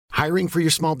Hiring for your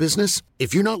small business?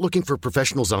 If you're not looking for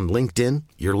professionals on LinkedIn,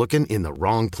 you're looking in the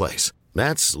wrong place.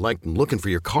 That's like looking for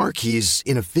your car keys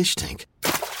in a fish tank.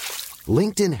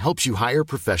 LinkedIn helps you hire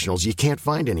professionals you can't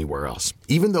find anywhere else,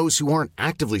 even those who aren't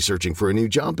actively searching for a new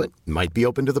job but might be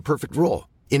open to the perfect role.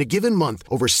 In a given month,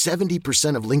 over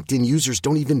 70% of LinkedIn users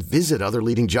don't even visit other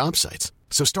leading job sites.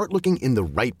 So start looking in the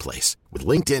right place. With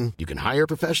LinkedIn, you can hire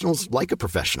professionals like a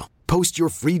professional. Post your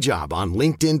free job on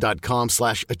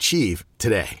linkedin.com/achieve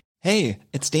today. Hey,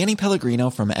 it's Danny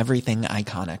Pellegrino from Everything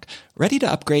Iconic. Ready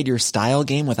to upgrade your style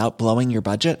game without blowing your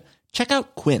budget? Check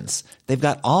out Quince. They've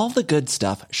got all the good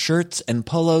stuff, shirts and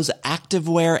polos,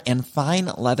 activewear, and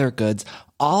fine leather goods,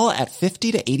 all at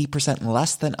 50 to 80%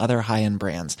 less than other high-end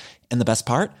brands. And the best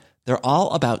part? They're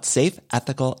all about safe,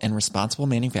 ethical, and responsible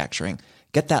manufacturing.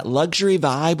 Get that luxury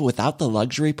vibe without the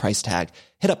luxury price tag.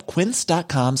 Hit up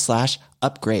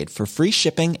quince.com/upgrade for free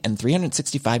shipping and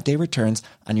 365-day returns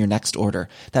on your next order.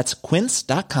 That's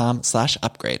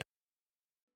quince.com/upgrade.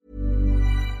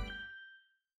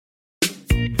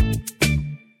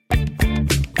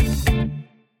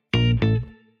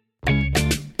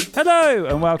 Hello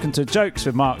and welcome to Jokes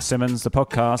with Mark Simmons, the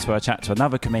podcast where I chat to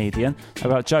another comedian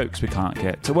about jokes we can't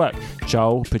get to work.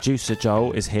 Joel, producer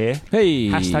Joel, is here. Hey!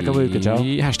 Hashtag awooga, Joel.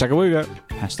 Hashtag awooga.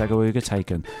 Hashtag awooga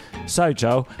taken. So,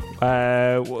 Joel,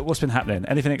 what's been happening?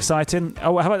 Anything exciting?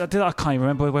 Oh, how about, I can't even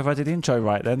remember whether I did the intro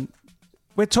right then.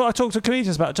 I talked to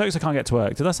comedians about jokes I can't get to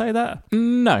work. Did I say that?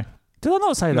 No. Did I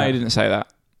not say that? No, you didn't say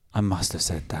that. I must have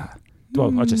said that.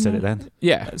 Well, I just said it then.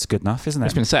 Yeah. It's good enough, isn't it?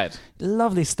 It's been said.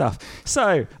 Lovely stuff.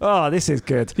 So, this is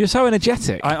good. You're so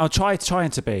energetic. I'll trying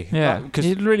to be. Yeah, because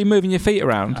you're really moving your feet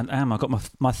around. I am. I've got my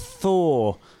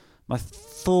Thor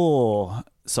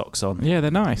socks on. Yeah,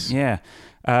 they're nice. Yeah.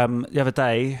 The other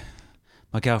day,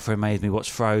 my girlfriend made me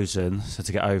watch Frozen, so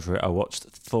to get over it, I watched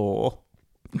Thor.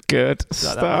 Good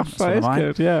stuff. That is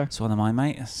good, yeah. It's one of mine,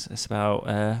 mate. It's about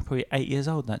probably 8 years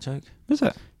old, that joke. Is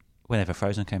it? Whenever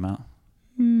Frozen came out.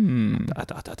 I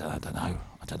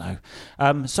don't know.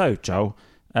 So, Joel,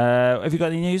 have you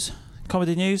got any news?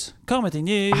 Comedy news? Comedy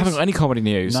news. I haven't got any comedy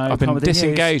news. No, I've been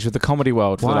disengaged with the comedy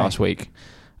world for the last week.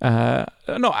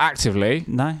 Not actively.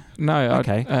 No?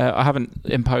 Okay. I haven't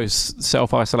imposed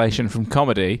self-isolation from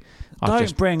comedy. I've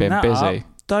just been busy.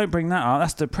 Don't bring that up.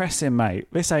 That's depressing, mate.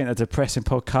 This ain't a depressing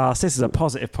podcast. This is a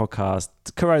positive podcast.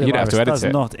 Coronavirus does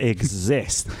not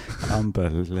exist.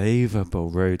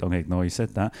 Unbelievable. Rude. I'm going to ignore you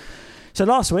said that. So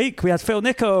last week we had Phil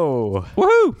Nichol.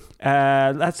 Woohoo!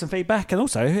 Had some feedback, and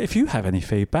also if you have any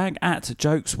feedback, at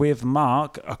Jokes with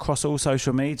Mark across all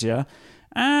social media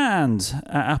and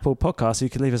at Apple Podcasts, you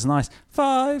can leave us a nice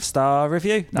 5-star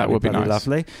review. That would be nice.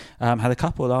 Lovely. Had a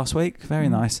couple last week. Very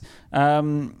nice.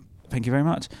 Thank you very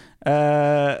much.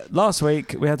 Last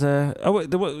week we had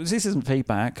this isn't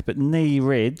feedback, but Knee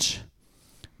Ridge.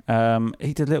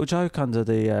 He did a little joke under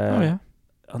the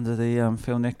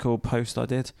Phil Nichol post I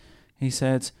did. He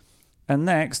said, and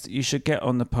next you should get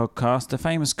on the podcast the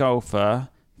famous golfer.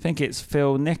 I think it's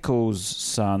Phil Nichol's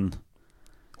son.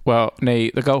 Well,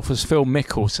 the golfer's Phil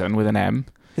Mickelson with an M.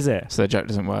 Is it? So the joke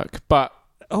doesn't work. But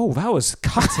that was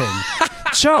cutting.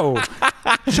 Joel,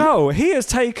 he has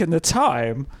taken the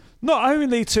time not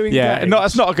only to engage,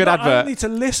 it's not a good advert. Not only to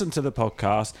listen to the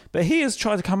podcast, but he has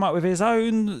tried to come up with his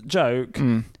own joke,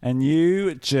 and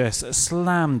you just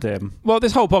slammed him. Well,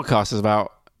 this whole podcast is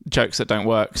about jokes that don't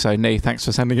work. So, thanks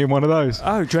for sending in one of those.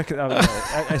 Oh, do you reckon?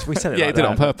 We said it. Yeah, like he did it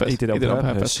on purpose. He did it on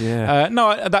purpose. Yeah.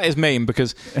 No, that is mean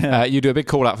because you do a big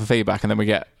call out for feedback, and then we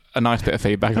get a nice bit of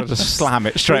feedback. I'll just slam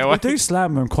it straight away. We do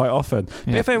slam them quite often. Yeah.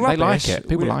 But if they're rubbish, they like it.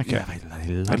 People like it.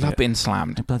 They love being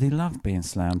slammed. They bloody love being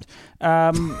slammed.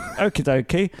 Okie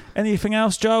dokie. Anything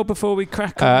else, Joel, before we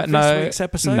crack on with this week's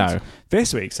episode? No.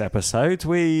 This week's episode,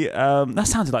 we that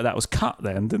sounded like that was cut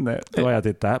then, didn't it? The way I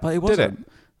did that, but it wasn't. Did it?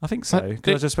 I think so.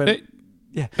 Because I just went,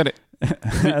 yeah. Did it?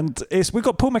 And we've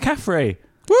got Paul McCaffrey.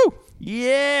 Woo!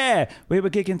 Yeah, we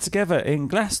were gigging together in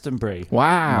Glastonbury.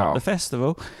 Wow. Not the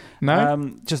festival.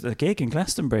 No? Just a gig in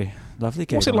Glastonbury. Lovely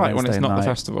gig. What's it like when it's not the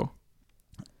festival?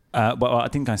 Well, I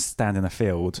didn't go stand in a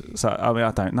field, so I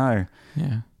don't know.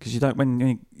 Yeah, because you don't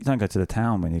go to the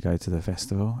town when you go to the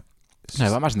festival.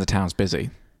 I imagine the town's busy.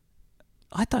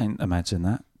 I don't imagine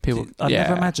that. I've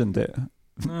never imagined it,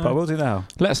 but I will do now.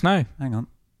 Let us know. Hang on.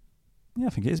 Yeah, I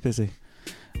think it is busy.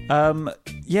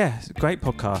 Great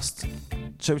podcast.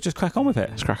 Shall we just crack on with it?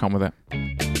 Let's crack on with it.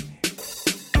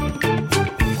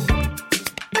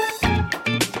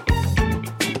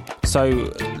 So,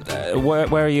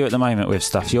 where are you at the moment with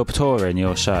stuff? You're touring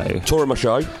your show. Touring my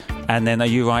show. And then are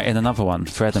you writing another one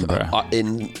for Edinburgh?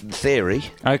 In theory.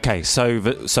 Okay, so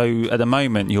at the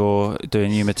moment you're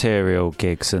doing new material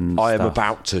gigs and I am stuff.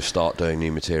 about to start doing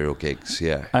new material gigs,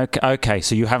 yeah. Okay,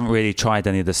 so you haven't really tried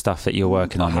any of the stuff that you're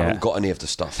working on I yet? haven't got any of the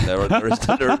stuff. There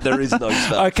is no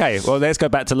stuff. Okay, well, let's go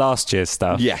back to last year's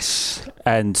stuff. Yes.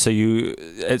 And so you're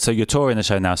touring the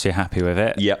show now, so you're happy with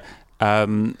it? Yep.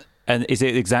 And is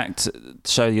it exact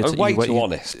show you're I'm way too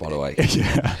honest, by the way.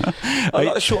 I'm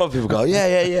not sure people go,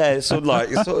 yeah. It's sort of like,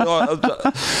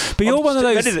 but you're one of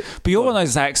those. But you're one of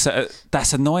those acts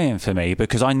that's annoying for me,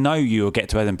 because I know you'll get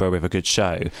to Edinburgh with a good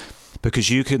show, because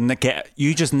you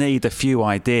just need a few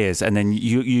ideas, and then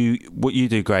what you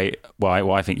do great. What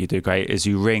I think you do great is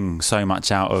you wring so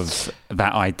much out of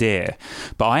that idea.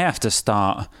 But I have to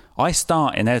start. I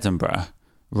start in Edinburgh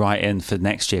writing for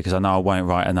next year, because I know I won't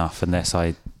write enough unless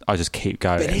I just keep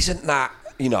going. But isn't that,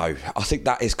 I think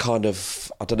that is kind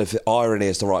of, I don't know if irony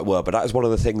is the right word, but that is one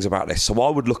of the things about this. So I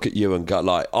would look at you and go,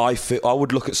 like, I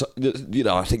would look at,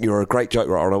 I think you're a great joke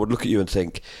writer, and I would look at you and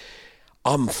think,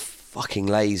 I'm fucking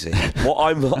lazy. Well,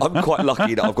 I'm quite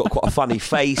lucky that I've got quite a funny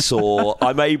face, or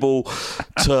I'm able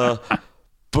to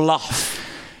bluff.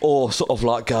 Or sort of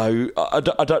like go, I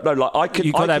don't know, like I can...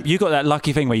 You got that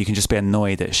lucky thing where you can just be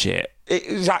annoyed at shit.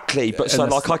 Exactly, but so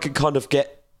like I can kind of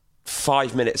get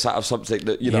 5 minutes out of something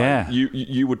that,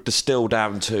 you would distill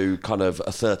down to kind of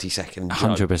a 30-second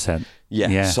joke. 100%.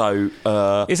 Yeah, so...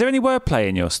 is there any wordplay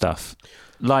in your stuff?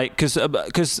 Like, because I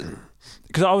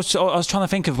was trying to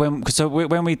think of when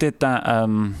we did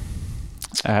that...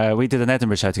 we did an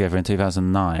Edinburgh show together in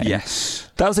 2009. Yes.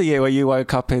 That was a year where you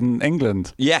woke up in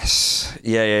England. Yes.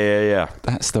 Yeah.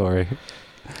 That story.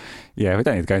 Yeah, we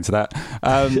don't need to go into that.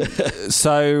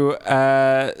 So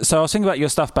I was thinking about your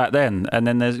stuff back then, and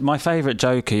then there's my favourite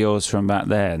joke of yours from back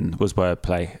then was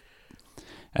wordplay.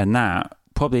 And that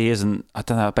probably isn't, I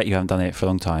don't know, I bet you haven't done it for a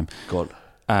long time. Go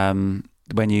on.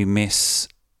 When you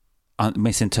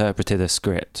misinterpreted a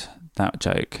script, that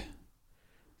joke.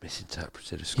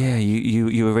 Misinterpreted a script. Yeah,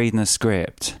 you were reading a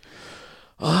script.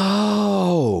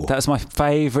 Oh, that's my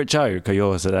favourite joke of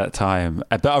yours at that time.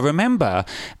 But I remember,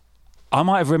 I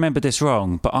might have remembered this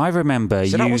wrong, but I remember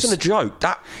that wasn't a joke.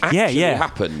 That actually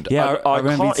happened. Yeah, I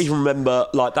can't even remember.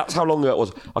 Like, that's how long ago it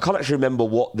was. I can't actually remember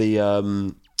what the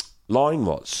line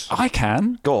was. I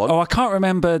can. Go on. Oh, I can't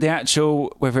remember the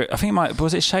actual.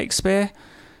 Was it Shakespeare?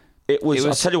 It was.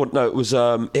 I'll tell you what. No,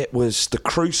 it was The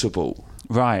Crucible.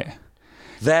 Right.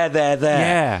 There.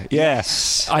 Yeah.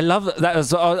 Yes. I love that.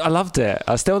 I loved it.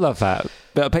 I still love that.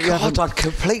 But I'd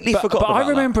completely forgotten about I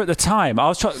remember that. at the time, I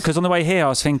was trying, because on the way here I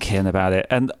was thinking about it,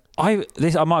 and I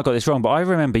might have got this wrong, but I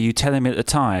remember you telling me at the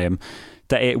time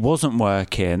that it wasn't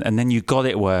working, and then you got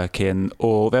it working,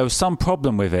 or there was some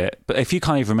problem with it. But if you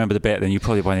can't even remember the bit, then you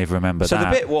probably won't even remember that. So the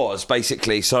bit was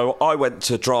basically, so I went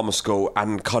to drama school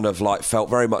and kind of like felt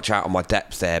very much out of my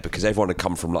depth there, because everyone had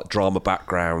come from like drama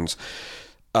backgrounds.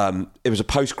 It was a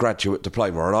postgraduate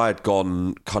diploma, and I'd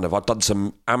done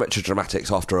some amateur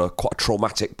dramatics after quite a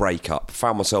traumatic breakup,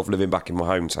 found myself living back in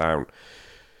my hometown,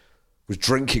 was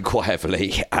drinking quite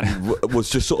heavily, and was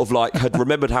just sort of like, had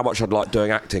remembered how much I'd liked doing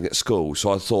acting at school,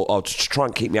 so I thought, I'll just try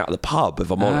and keep me out of the pub,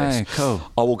 if I'm honest. Cool.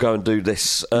 I will go and do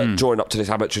this, join up to this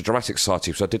amateur dramatic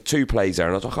society. So I did 2 plays there,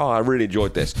 and I was like, I really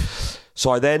enjoyed this.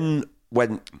 So I then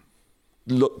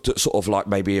looked at sort of like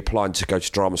maybe applying to go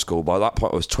to drama school. By that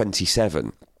point I was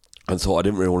 27 and thought I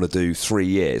didn't really want to do 3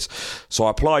 years, so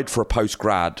I applied for a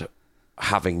post-grad,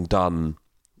 having done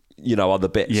other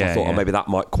bits. I thought maybe that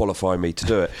might qualify me to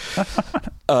do it.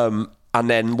 And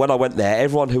then when I went there,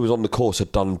 everyone who was on the course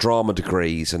had done drama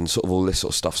degrees and sort of all this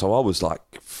sort of stuff, so I was like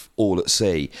all at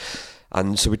sea.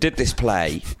 And so we did this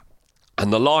play,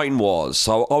 and the line was,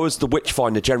 so I was the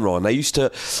Witchfinder General, and they used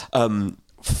to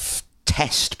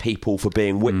test people for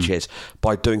being witches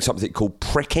by doing something called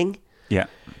pricking. Yeah.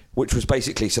 Which was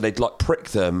basically, so they'd like prick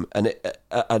them, and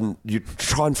you'd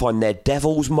try and find their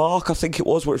devil's mark, I think it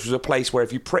was, which was a place where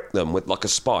if you prick them with like a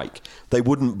spike, they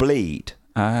wouldn't bleed.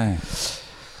 Aye.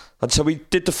 And so we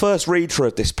did the first read through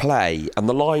of this play, and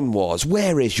the line was,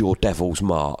 "Where is your devil's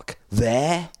mark?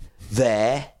 There.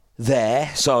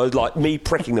 So like me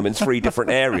pricking them in 3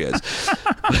 different areas.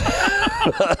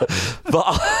 But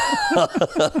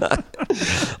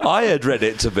I had read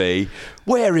it to be,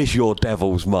 "Where is your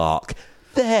devil's mark?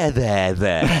 There.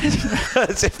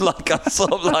 As if like I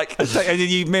sort of like... And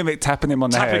you mimic tapping him on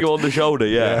the head. Tapping him on the shoulder,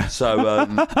 yeah. So,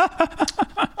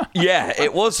 yeah,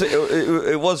 it was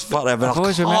fun. I mean, I've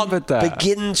always remembered that.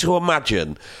 Begin to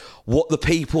imagine what the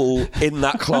people in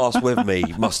that class with me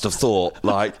must have thought.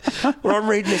 Like, when I'm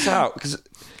reading this out...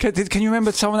 Can you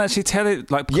remember someone actually telling,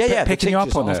 like, picking you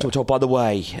up on it? Afterwards, by the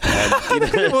way...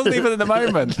 It wasn't even in the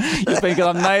moment. You're thinking,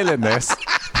 I'm nailing this.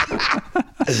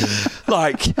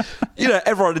 Like,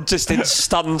 everyone just in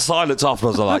stunned silence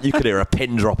afterwards. I'm like, you could hear a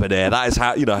pin drop in here. That is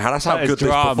how, that's how good this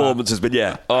performance has been.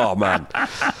 Yeah. Oh, man.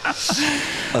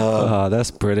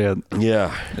 That's brilliant.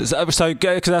 Yeah. So,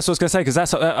 because that's what I was going to say, because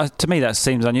that's to me, that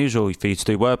seems unusual for you to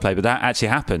do wordplay, but that actually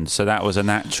happened. So that was a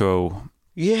natural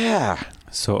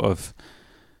sort of...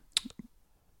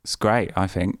 It's great, I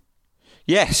think.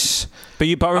 Yes, but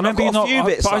I remember you not.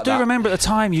 But I do that. remember at the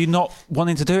time you not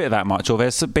wanting to do it that much, or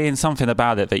there being something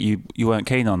about it that you weren't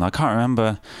keen on. I can't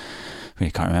remember.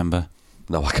 Really can't remember.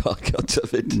 No, I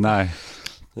can't. No,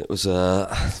 it was.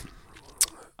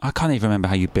 I can't even remember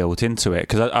how you built into it,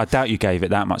 because I doubt you gave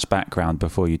it that much background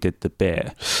before you did the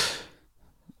bit.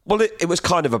 Well, it was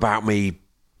kind of about me.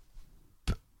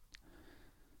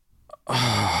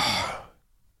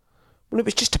 Well, it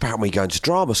was just about me going to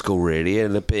drama school, really,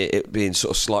 and it being sort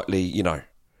of slightly,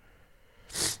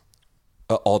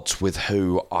 at odds with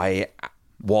who I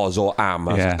was or am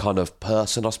as a kind of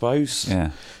person, I suppose.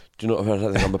 Yeah. Do you know what I mean? I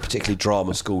don't think I'm a particularly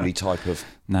drama schooly type of...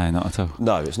 No, not at all.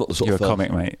 No, it's not the sort You're of... You're a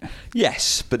comic, mate.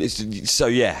 Yes, but it's... So,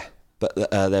 yeah. But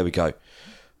there we go.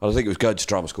 I think it was going to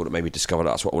drama school that made me discover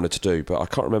that's what I wanted to do, but I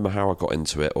can't remember how I got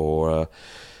into it or...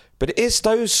 but it is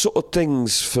those sort of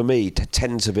things, for me,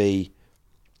 tend to be...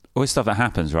 Always stuff that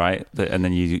happens, right? And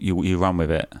then you run with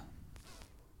it.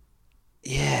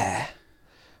 Yeah.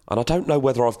 And I don't know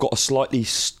whether I've got a slightly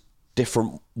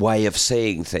different way of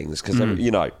seeing things, because,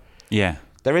 Yeah.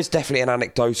 There is definitely an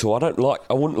anecdotal.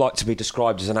 I wouldn't like to be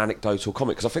described as an anecdotal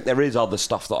comic, because I think there is other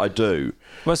stuff that I do.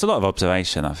 Well, it's a lot of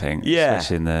obvioration, I think. Yeah.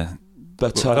 Especially in the...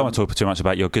 But I don't want to talk too much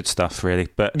about your good stuff, really.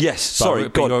 But yes, sorry.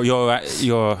 But last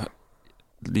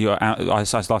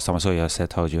time I saw you,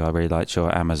 told you I really liked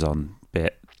your Amazon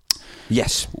bit.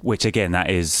 Yes, which again,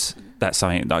 that's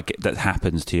something that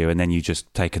happens to you, and then you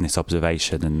just taken this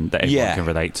observation and that everyone can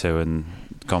relate to and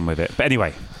gone with it. But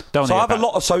anyway, so I have a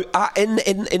lot of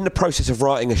in the process of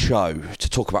writing a show to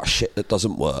talk about shit that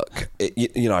doesn't work.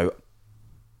 And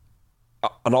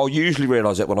I'll usually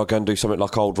realise it when I go and do something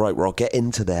like Old Rope, where I'll get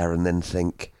into there and then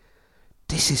think,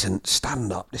 this isn't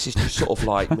stand up. This is just sort of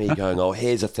like me going, oh,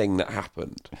 here's a thing that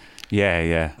happened.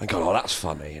 Yeah. And go, oh, that's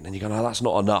funny, and then you go, no, that's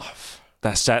not enough.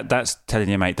 That's telling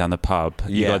your mate down the pub.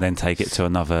 You got to then take it to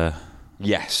another.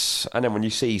 Yes, and then when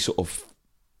you see sort of,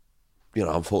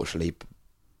 unfortunately,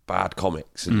 bad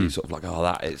comics, and you're sort of like, oh,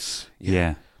 that is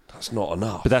that's not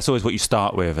enough. But that's always what you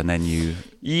start with, and then you.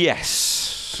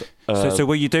 Yes. So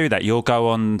will you do that? You'll go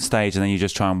on stage and then you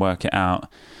just try and work it out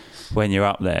when you're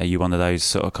up there. Are you one of those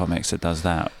sort of comics that does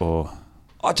that, or?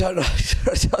 I don't know.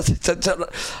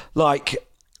 Like,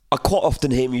 I quite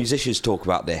often hear musicians talk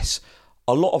about this.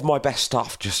 A lot of my best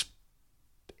stuff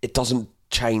it doesn't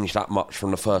change that much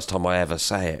from the first time I ever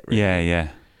say it. Really. Yeah.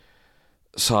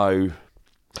 So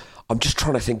I'm just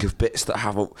trying to think of bits that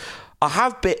haven't... I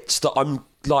have bits that I'm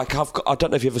like... I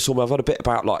don't know if you ever saw me. I've had a bit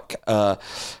about like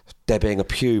there being a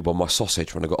pube on my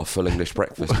sausage when I got a full English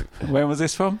breakfast. When was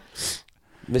this from?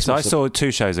 I saw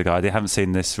 2 shows ago. I haven't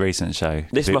seen this recent show.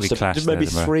 This must have been maybe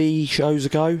 3 shows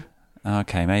ago.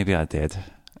 Okay, maybe I did.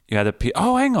 You had a pube.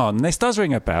 Oh, hang on. This does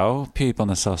ring a bell. Pube on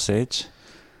the sausage.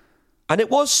 And it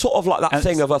was sort of like that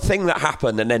thing of a thing that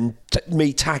happened and then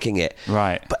me tagging it.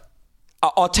 Right. But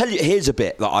I'll tell you, here's a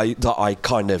bit that I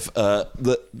kind of...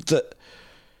 that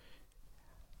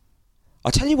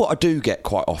I'll tell you what I do get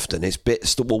quite often is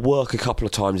bits that will work a couple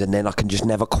of times and then I can just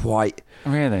never quite...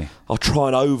 Really? I'll try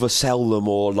and oversell them,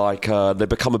 or like they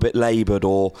become a bit laboured,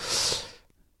 or...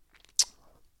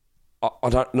 I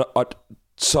don't know...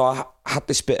 So I had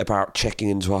this bit about checking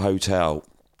into a hotel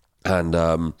and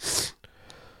the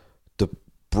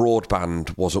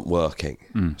broadband wasn't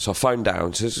working. So I phoned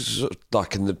down. So this is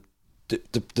like in the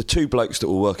 2 blokes that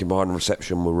were working behind the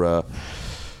reception were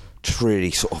just really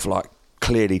sort of like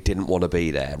clearly didn't want to be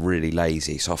there, really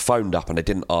lazy. So I phoned up and they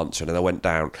didn't answer, and then I went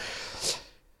down.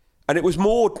 And it was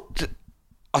more...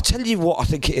 I'll tell you what I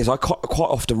think it is. I quite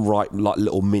often write like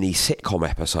little mini sitcom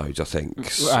episodes, I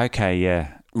think. Okay,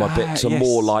 yeah. My bits are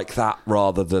more like that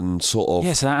rather than sort of...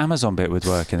 Yeah, so that Amazon bit would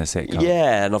work in a sitcom.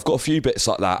 Yeah, and I've got a few bits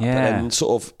like that. Yeah. But then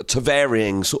sort of to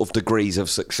varying sort of degrees of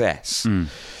success.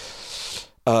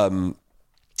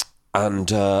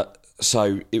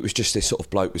 So it was just this sort of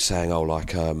bloke was saying, I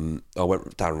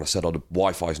went down and I said, the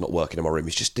Wi-Fi's not working in my room.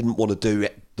 He just didn't want to do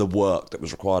the work that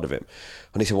was required of him.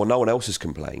 And he said, well, no one else has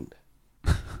complained.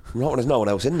 There's no one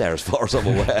else in there as far as I'm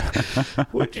aware.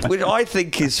 which I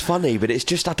think is funny, but it's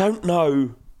just, I don't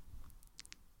know.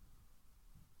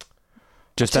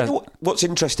 What's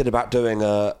interesting about doing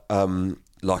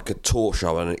like a tour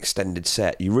show and an extended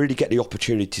set, you really get the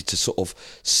opportunity to sort of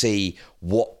see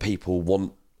what people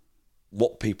want,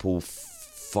 what people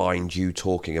find you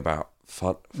talking about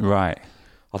fun. Right.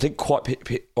 I think quite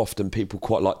often people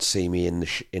quite like to see me in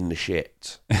the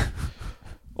shit,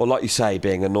 or like you say,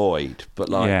 being annoyed. But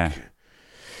like,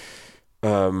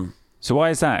 so why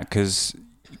is that? Because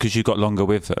you've got longer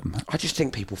with them. I just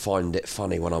think people find it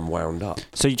funny when I'm wound up.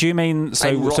 So do you mean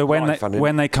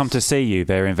when they come to see you,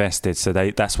 they're invested, so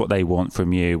that's what they want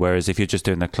from you. Whereas if you're just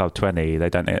doing the Club 20, they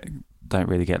don't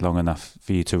really get long enough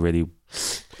for you to really.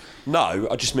 No,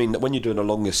 I just mean that when you're doing a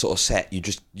longer sort of set, you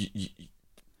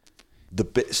the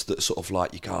bits that sort of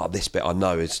like you go, this bit I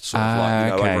know is sort of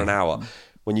like over an hour.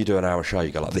 When you do an hour show,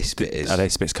 you go like, this bit is.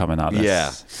 This bit's coming up.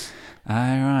 Yeah.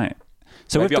 Right.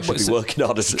 So maybe I should be working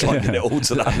harder to try and get it all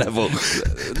to that level.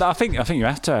 No, I think you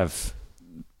have to have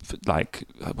like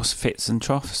what's fits and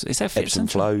troughs? Is there fits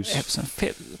and flows?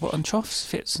 What and troughs?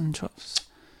 Fits and troughs.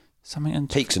 Something and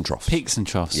peaks and troughs. Peaks and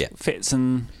troughs. Yeah. Fits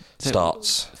and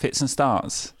starts. Fits and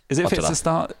starts. Is it fits and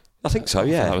start? I think so.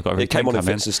 Yeah. It came on in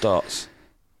fits and starts.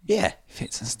 Yeah.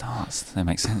 Fits and starts. That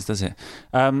makes sense, does it?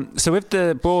 So with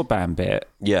the broadband bit.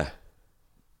 Yeah.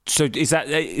 So was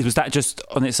that just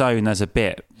on its own as a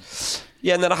bit?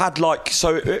 Yeah, and then I had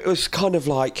so it was kind of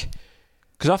like.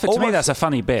 Because to me that's a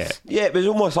funny bit. Yeah, it was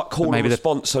almost like call and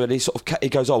response. So he sort of he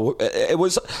goes, it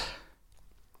was.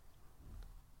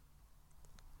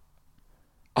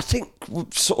 I think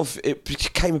sort of it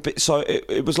became a bit. So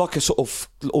it was like a sort of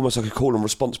almost like a call and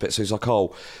response bit. So he's like,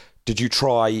 "Oh, did you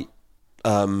try?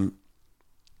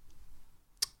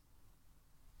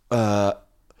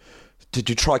 Did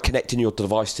you try connecting your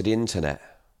device to the internet?"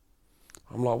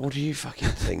 I'm like, what do you fucking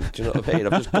think? Do you know what I mean?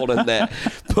 I've just gone in there,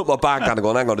 put my bag down and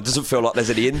gone, hang on, it doesn't feel like there's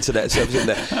any internet service in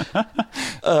there.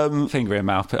 Finger in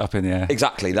mouth, put up in the air.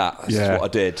 Exactly that. That's what I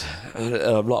did. And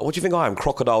I'm like, what do you think I am?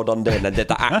 Crocodile Dundee? And then did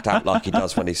the act out like he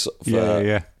does when he sort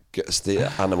of gets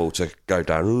the animal to go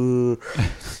down.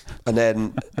 And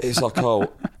then it's like,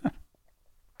 oh.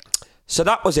 So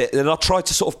that was it. And I tried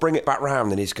to sort of bring it back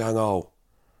round and he's going,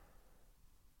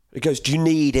 he goes, do you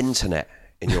need internet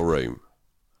in your room?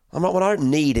 I'm like, well, I don't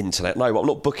need internet. No, I'm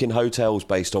not booking hotels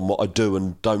based on what I do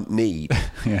and don't need.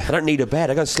 I don't need a bed.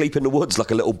 I go and sleep in the woods like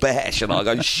a little bear, and I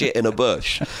go shit in a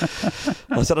bush.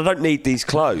 I said, I don't need these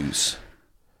clothes.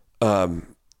 I'm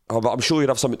sure you'd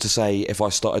have something to say if I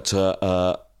started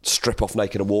to strip off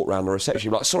naked and walk around the reception.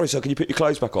 You'd be like, sorry, sir, can you put your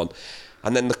clothes back on?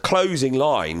 And then the closing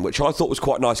line, which I thought was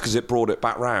quite nice because it brought it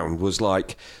back round, was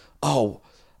like, well,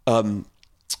 I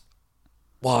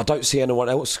don't see anyone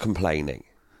else complaining.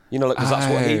 You know, because that's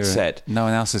what he'd said. No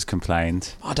one else has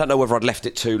complained. I don't know whether I'd left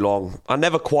it too long. I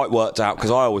never quite worked out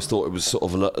because I always thought it was sort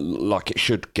of like it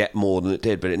should get more than it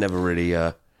did, but it never really.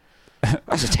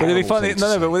 That's a terrible would it be funny? Thing to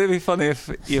say. But would it be funny if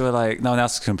you were like, no one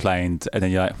else has complained, and then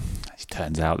you're like, it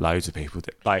turns out loads of people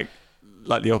did. Like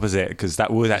the opposite, because that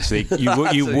would actually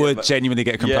you would genuinely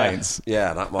get complaints.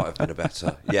 Yeah, that might have been a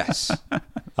better. Yes.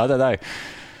 I don't know.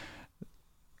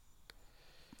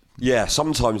 Yeah,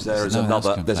 sometimes there's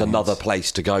another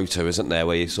place to go to, isn't there,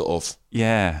 where you sort of...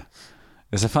 Yeah.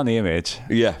 It's a funny image.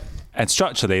 Yeah. And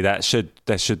structurally, there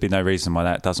should be no reason why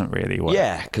that doesn't really work.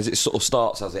 Yeah, because it sort of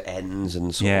starts as it ends and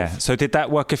sort of... Yeah, so did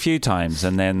that work a few times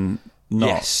and then not?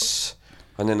 Yes.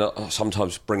 And then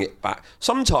sometimes bring it back.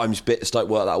 Sometimes bits don't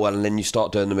work that well and then you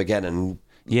start doing them again and...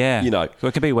 Yeah. You know. Well,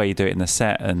 it could be where you do it in the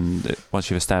set and once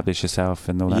you've established yourself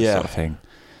and all that sort of thing.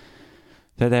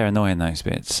 They're annoying, those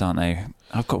bits, aren't they?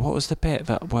 What was the bit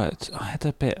that worked? I had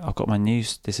a bit, I've got my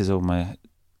news, I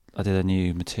did a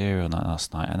new material night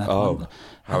last night. And how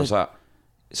was that?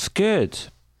 It's good,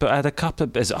 but I had a couple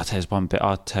of bits. I'll tell you one bit,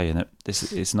 I'll tell you,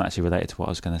 it's not actually related to what I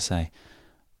was going to say.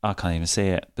 I can't even see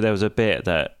it. But there was a bit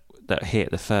that hit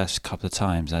the first couple of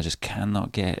times, and I just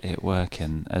cannot get it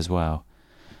working as well.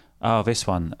 Oh, this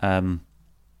one. My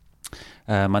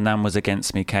nan was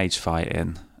against me cage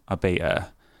fighting. I beat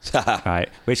her. Right,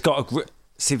 which got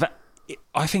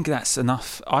I think that's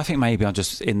enough. I think maybe I'll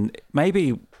just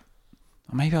maybe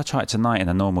I'll try it tonight in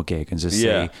a normal gig and just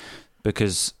see,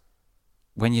 because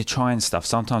when you're trying stuff,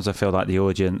 sometimes I feel like the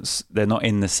audience, they're not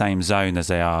in the same zone as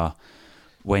they are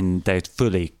when they're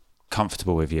fully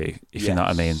comfortable with you, if you know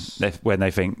what I mean. When they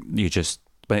think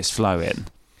when it's flowing.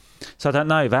 So I don't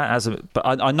know but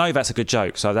I know that's a good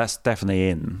joke, so that's definitely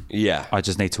in. Yeah. I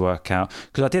just need to work out,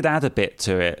 because I did add a bit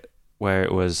to it where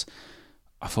it was,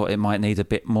 I thought it might need a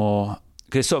bit more,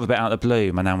 because it's sort of a bit out of the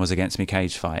blue. My nan was against me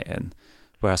cage fighting,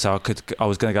 where I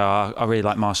was going to go, I really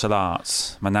like martial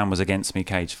arts. My nan was against me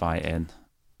cage fighting.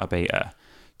 I beat her,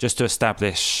 just to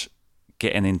establish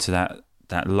getting into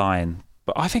that line.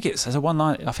 But I think it's as a one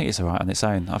line. I think it's all right on its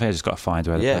own. I think I just got to find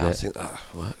where to put it. Yeah, I think that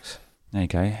works. There you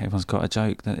go. Everyone's got a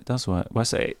joke that it does work. Well,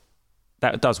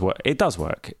 that does work. It does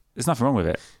work. There's nothing wrong with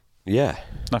it. Yeah,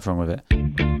 nothing wrong with it.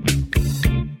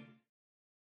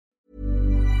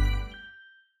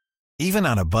 Even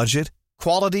on a budget,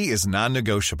 quality is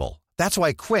non-negotiable. That's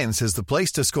why Quince is the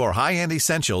place to score high-end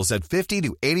essentials at 50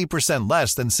 to 80%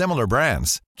 less than similar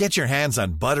brands. Get your hands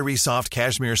on buttery soft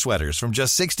cashmere sweaters from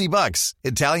just $60,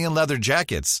 Italian leather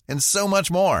jackets, and so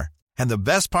much more. And the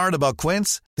best part about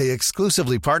Quince, they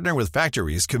exclusively partner with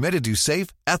factories committed to safe,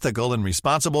 ethical, and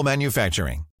responsible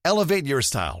manufacturing. Elevate your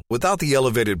style without the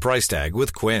elevated price tag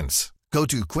with Quince. Go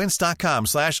to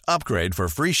quince.com/upgrade for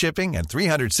free shipping and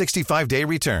 365-day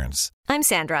returns. I'm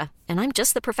Sandra, and I'm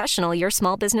just the professional your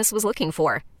small business was looking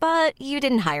for. But you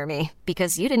didn't hire me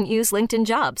because you didn't use LinkedIn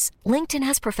Jobs. LinkedIn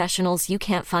has professionals you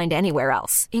can't find anywhere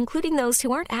else, including those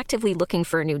who aren't actively looking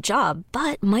for a new job,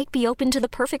 but might be open to the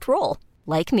perfect role,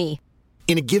 like me.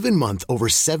 In a given month, over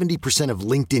 70% of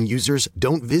LinkedIn users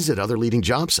don't visit other leading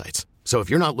job sites. So if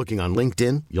you're not looking on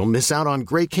LinkedIn, you'll miss out on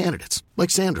great candidates like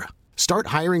Sandra. Start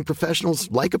hiring professionals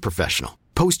like a professional.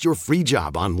 Post your free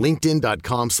job on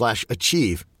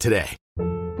linkedin.com/achieve today.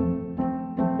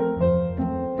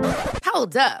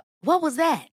 Hold up. What was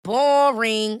that?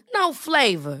 Boring. No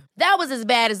flavor. That was as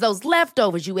bad as those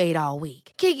leftovers you ate all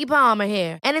week. Keke Palmer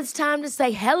here, and it's time to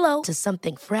say hello to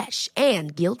something fresh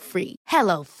and guilt-free.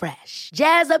 Hello Fresh.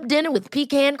 Jazz up dinner with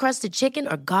pecan-crusted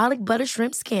chicken or garlic butter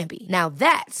shrimp scampi. Now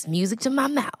that's music to my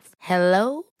mouth.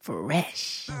 Hello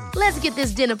Fresh. Let's get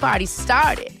this dinner party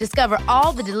started. Discover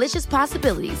all the delicious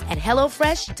possibilities at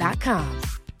hellofresh.com.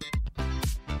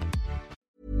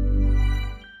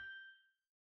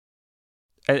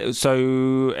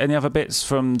 So, any other bits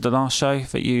from the last show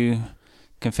that you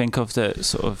can think of that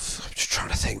sort of... I'm just trying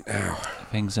to think now.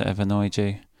 Things that have annoyed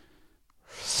you?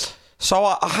 So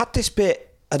I had this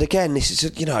bit, and again, this is,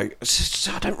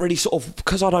 I don't really sort of...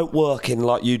 Because I don't work in,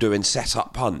 like you do, in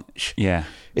set-up punch. Yeah.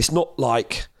 It's not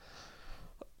like...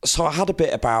 So I had a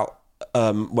bit about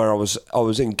where I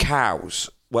was in Cowes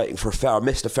waiting for a ferry. I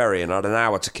missed a ferry and I had an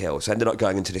hour to kill, so I ended up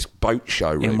going into this boat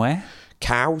showroom. In where?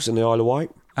 Cowes in the Isle of Wight.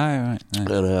 Oh, right. No.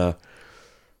 And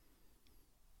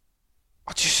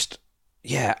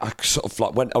I sort of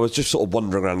like I was just sort of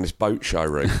wandering around this boat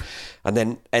showroom and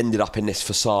then ended up in this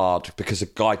facade because a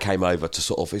guy came over to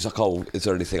sort of, he's like, oh, is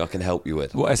there anything I can help you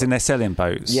with? What, as in they're selling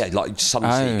boats? Yeah, like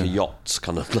Sunseeker yachts,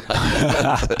 kind of like. And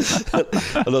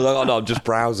I was like, oh no, I'm just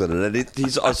browsing. And then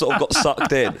I sort of got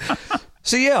sucked in.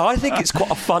 So yeah, I think it's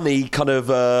quite a funny kind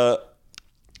of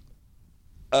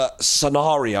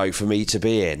scenario for me to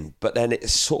be in, but then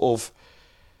it's sort of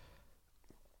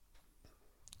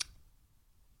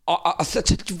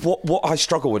what I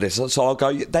struggle with is, so I'll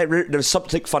go, there's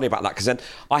something funny about that, because then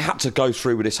I had to go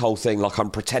through with this whole thing like I'm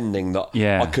pretending that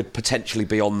I could potentially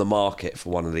be on the market for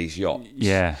one of these yachts.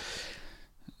 Yeah.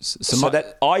 So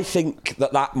that I think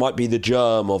that might be the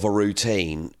germ of a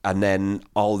routine, and then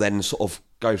I'll then sort of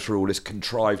go through all this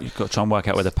contrived... You've got to try and work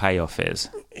out where the payoff is.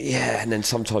 Yeah, and then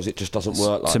sometimes it just doesn't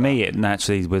work like that. To me, it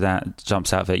naturally, with that,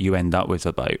 jumps out that you end up with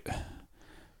a boat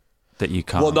that you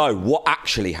can't... Well, no, what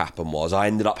actually happened was I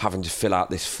ended up having to fill out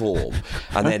this form,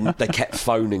 and then they kept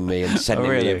phoning me and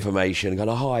sending me information and going,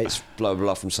 oh, hi, it's blah, blah,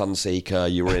 blah from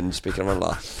Sunseeker, you were in speaking. I'm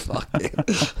like, fuck it.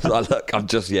 So look, I'm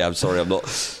sorry, I'm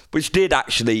not... Which did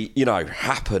actually,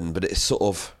 happen, but it's sort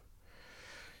of...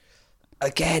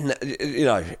 Again,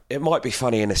 it might be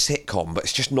funny in a sitcom, but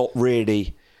it's just not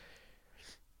really.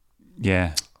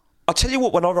 Yeah. I'll tell you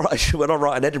what, when I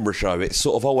write an Edinburgh show, it's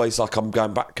sort of always like I'm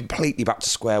going completely back to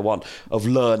square one of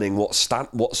learning what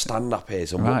stand-up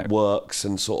is and what works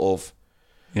and sort of.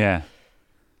 Yeah.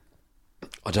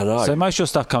 I don't know. So most of your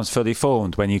stuff comes fully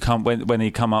formed when you come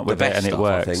up with it and it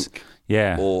works. I think.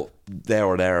 Yeah. Or there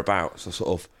or thereabouts, or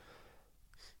sort of.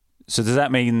 So does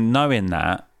that mean, knowing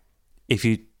that, if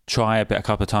you try a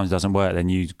couple of times, it doesn't work, then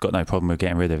you've got no problem with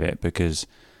getting rid of it because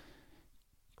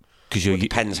it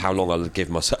depends how long I'll give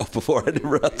myself before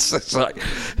Edinburgh. It's like,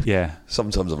 yeah.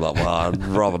 Sometimes I'm like, well, I'd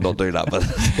rather not do that, but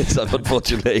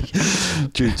unfortunately,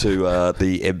 due to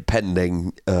the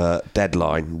impending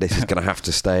deadline, this is going to have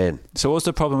to stay in. So, what's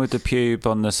the problem with the pube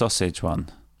on the sausage one?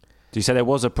 Do you say there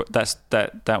was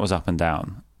that was up and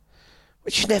down,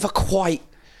 which is never quite.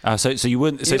 So you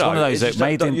wouldn't. So it's one of those that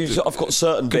made in. I've got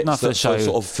certain bits that for sort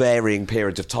of varying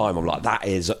periods of time, I'm like, that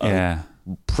is a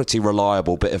pretty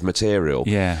reliable bit of material.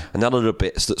 Yeah. And then other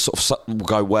bits that sort of will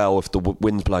go well if the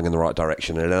wind's blowing in the right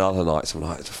direction, and then other nights I'm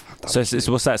like, so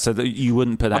what's that? So that you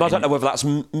wouldn't put that. And I don't know whether that's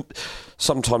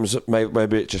sometimes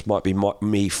maybe it just might be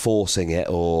me forcing it,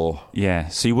 or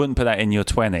So you wouldn't put that in your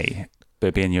 20, but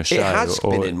it'd be in your show. It has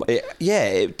been in.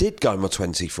 It did go in my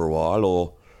 20 for a while,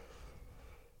 or.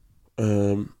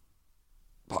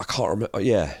 But I can't remember.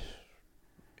 Yeah,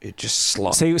 It just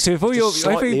slightly. See, with all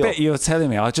every bit off. you're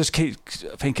telling me, I just keep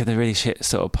thinking the really shit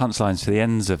sort of punchlines for the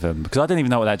ends of them, because I don't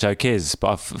even know what that joke is. But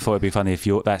I thought it'd be funny if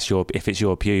it's your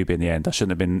pube in the end. I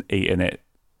shouldn't have been eating it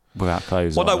without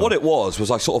clothes. Well, on. no, what it was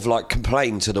I sort of like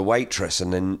complained to the waitress,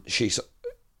 and then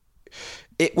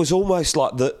it was almost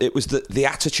like the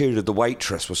attitude of the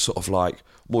waitress was sort of like,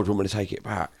 "Well, do you want me to take it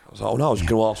back?" I was like, "Oh no, I was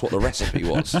going to ask what the recipe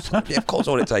was." Like, yeah, of course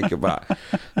I want to take it back.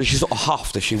 And she sort of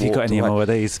huffed as she walked away. Have you got any more of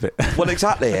these? But Well,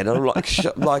 exactly, and I'm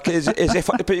like, as if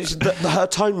her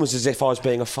tone was as if I was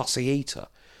being a fussy eater.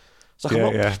 It's like,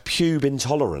 I'm not pube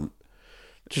intolerant.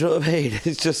 Do you know what I mean?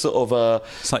 It's just sort of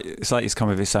it's like it's come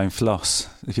with its own floss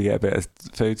if you get a bit of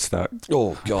food stuck.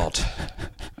 Oh God.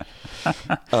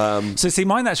 So see,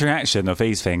 my natural reaction of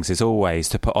these things is always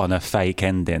to put on a fake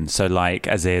ending. So like,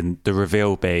 as in the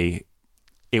reveal be,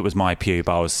 it was my pube,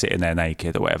 I was sitting there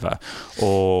naked or whatever,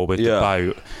 or with the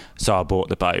boat, so I bought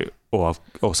the boat, or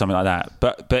something like that.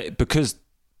 But because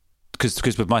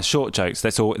with my short jokes,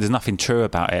 there's nothing true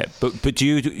about it. But do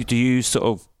you sort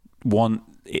of want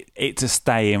it to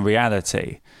stay in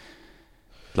reality?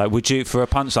 Like, would you, for a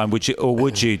punchline,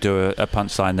 would you do a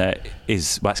punchline that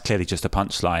is, well, it's clearly just a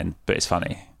punchline, but it's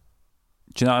funny?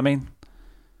 Do you know what I mean?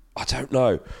 I don't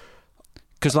know.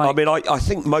 Because, like, I mean, I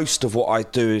think most of what I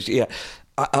do is,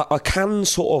 I can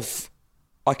sort of,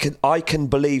 I can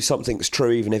believe something's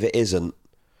true even if it isn't,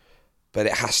 but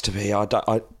it has to be. I don't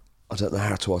know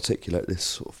how to articulate this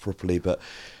sort of properly, but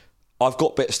I've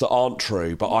got bits that aren't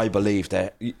true, but I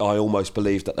almost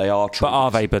believe that they are true. But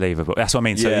are they believable? That's what I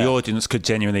mean. So the audience could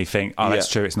genuinely think, oh,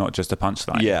 that's true, it's not just a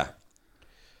punchline. Yeah.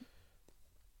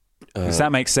 Does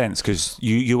that make sense? Because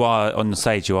you are, on the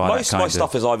stage, you are most of my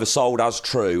stuff is either sold as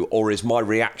true or is my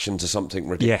reaction to something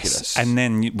ridiculous. Yes, and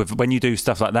then when you do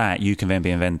stuff like that, you can then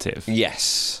be inventive.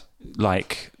 Yes.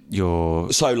 Like your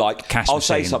cash I'll machine.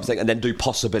 say something and then do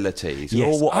possibilities.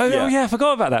 Yes. I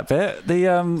forgot about that bit. The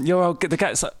I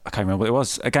can't remember what it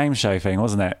was. A game show thing,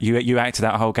 wasn't it? You acted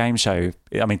out a whole game show.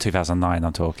 I mean, 2009.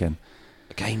 I'm talking.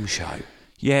 A game show.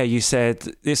 Yeah, you said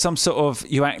there's some sort of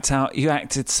you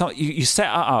set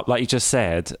it up like you just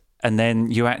said, and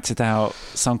then you acted out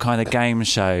some kind of game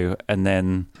show, and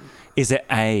then. Is it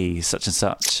A, such and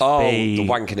such? Oh, B, the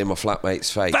wanking in my flatmate's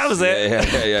face. That was it.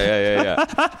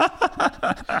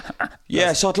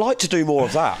 Yeah, so I'd like to do more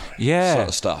of that sort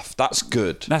of stuff. That's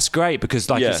good. That's great because,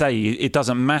 like you say, it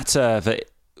doesn't matter that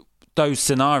those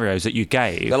scenarios that you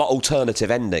gave... They're like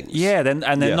alternative endings. Yeah, they're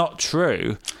not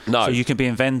true. No. So you can be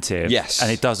inventive. Yes.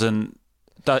 And it doesn't...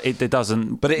 It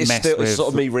doesn't. But it is mess still with, it's sort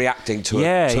of me reacting to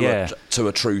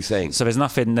a true thing. So there's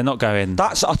nothing. They're not going.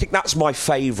 I think that's my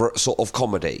favourite sort of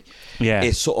comedy. Yeah,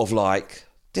 it's sort of like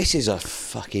this is a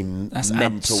fucking mental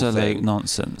absolute thing.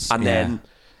 Nonsense. And then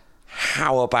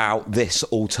how about this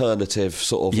alternative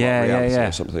sort of reality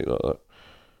or something like that?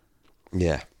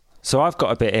 Yeah. So I've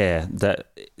got a bit here that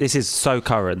this is so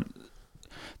current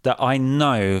that I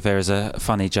know there is a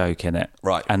funny joke in it.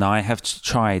 Right. And I have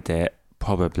tried it.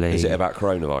 Probably. Is it about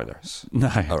coronavirus? No.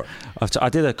 Right. I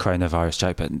did a coronavirus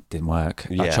joke, but it didn't work.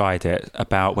 Yeah. I tried it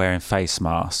about wearing face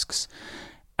masks,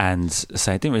 and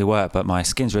so it didn't really work. But my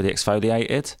skin's really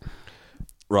exfoliated.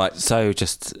 Right. So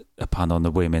just a pun on the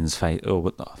women's face.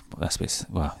 Well,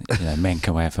 men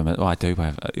can wear them. Well, I do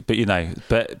wear them,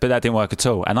 but that didn't work at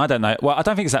all. And I don't know. Well, I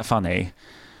don't think it's that funny.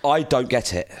 I don't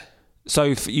get it. So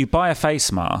if you buy a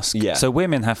face mask. Yeah. So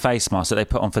women have face masks that they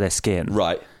put on for their skin.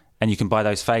 Right. And you can buy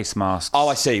those face masks. Oh,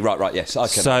 I see. Right. Yes. I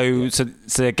can.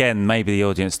 So again, maybe the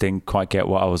audience didn't quite get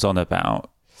what I was on about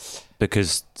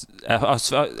because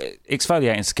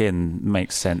exfoliating skin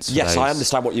makes sense. Yes, I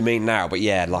understand what you mean now, but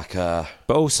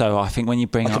But also, I think when you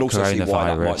bring up coronavirus, see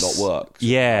why that might not work.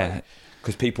 Yeah,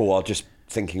 because people are just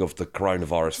thinking of the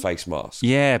coronavirus face mask.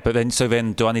 Yeah, but then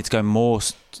do I need to go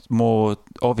more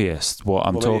obvious what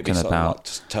I'm talking about? Like,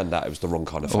 just turned out it was the wrong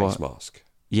kind of face mask.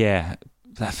 Yeah.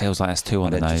 That feels like that's too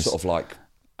on the nose. Just sort of like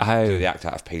do the act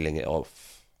out of peeling it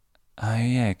off. Oh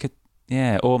yeah, good.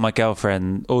 Yeah, or my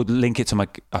girlfriend, or link it to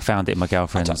I found it in my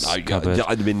girlfriend's cupboard.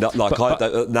 I mean,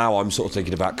 now I'm sort of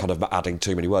thinking about kind of adding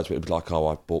too many words, but it'd be like,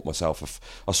 I bought myself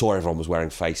I saw everyone was wearing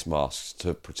face masks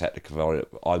to protect the coronavirus.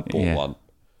 I bought one.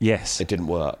 Yes. It didn't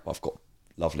work. I've got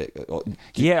lovely.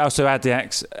 Yeah, also add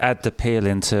the peel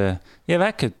into. Yeah,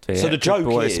 that could be. So the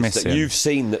joke is that you've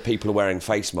seen that people are wearing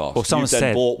face masks. Or someone you've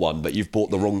then bought one, but you've bought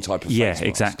the wrong type of face mask. Yeah,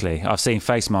 exactly. I've seen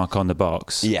face mask on the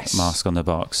box. Yes. Mask on the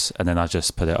box, and then I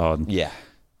just put it on. Yeah.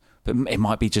 But it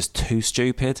might be just too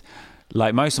stupid.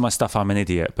 Like most of my stuff, I'm an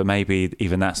idiot, but maybe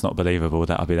even that's not believable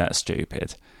that I'll be that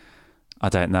stupid. I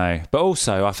don't know. But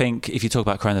also, I think if you talk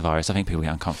about coronavirus, I think people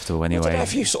get uncomfortable anyway. I don't know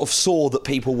if you sort of saw that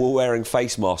people were wearing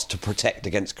face masks to protect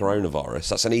against coronavirus.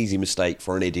 That's an easy mistake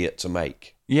for an idiot to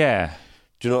make. Yeah.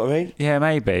 Do you know what I mean? Yeah,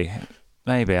 maybe.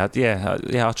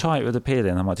 I'll try it with the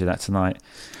peeling. I might do that tonight.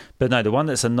 But no, the one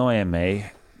that's annoying me,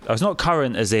 it's not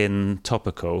current as in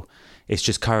topical. It's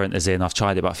just current as in I've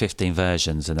tried it about 15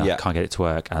 versions and I can't get it to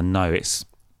work. I know it's...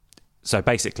 So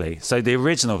basically, the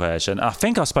original version, I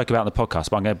think I spoke about in the podcast,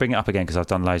 but I'm going to bring it up again because I've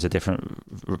done loads of different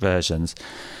versions.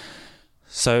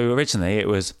 So originally it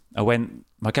was,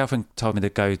 my girlfriend told me to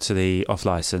go to the off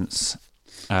license.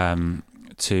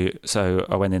 So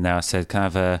I went in there, I said, can I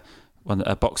have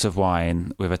a box of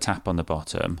wine with a tap on the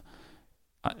bottom?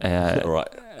 Right.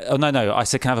 Oh, no. I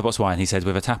said, can I have a box of wine? He said,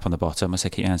 with a tap on the bottom. I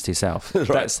said, keep your hands to yourself.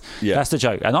 Right. That's the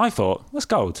joke. And I thought, that's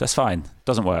gold. That's fine.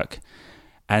 Doesn't work.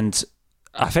 And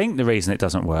I think the reason it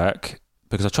doesn't work,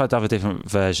 because I tried other different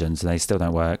versions and they still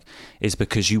don't work, is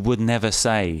because you would never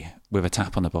say with a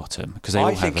tap on the bottom. Because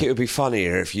I think it would be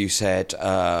funnier if you said,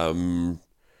 so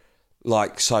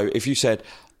if you said,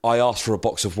 I asked for a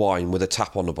box of wine with a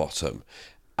tap on the bottom,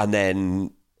 and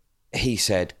then he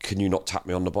said, can you not tap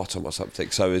me on the bottom or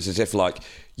something? So it's as if like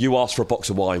you asked for a box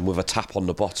of wine with a tap on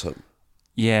the bottom.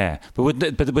 Yeah, but would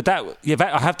that? Yeah,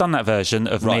 I have done that version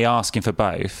of me asking for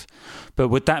both. But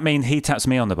would that mean he taps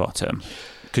me on the bottom?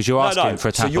 Because you're asking for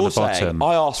a tap on the bottom. Saying,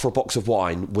 I asked for a box of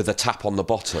wine with a tap on the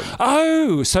bottom.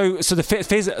 Oh, so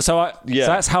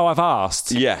that's how I've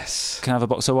asked. Yes. Can I have a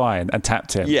box of wine and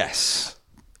tapped him? Yes.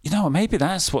 You know what? Maybe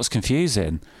that's what's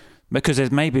confusing, because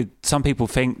maybe some people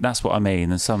think that's what I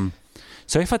mean, and some.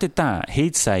 So if I did that,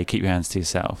 he'd say, "Keep your hands to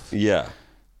yourself." Yeah.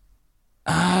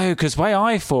 Oh, because the way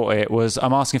I thought it was,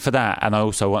 I'm asking for that, and I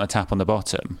also want a tap on the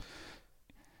bottom.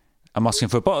 I'm asking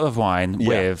for a bottle of wine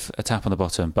with a tap on the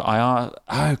bottom, but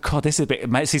oh god, this is a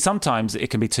bit. See, sometimes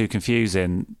it can be too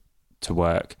confusing to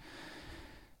work.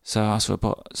 So I asked for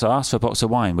a box of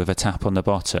wine with a tap on the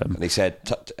bottom, and he said,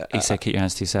 "Keep your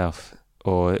hands to yourself."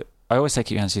 Or I always say,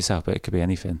 "Keep your hands to yourself," but it could be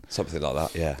anything. Something like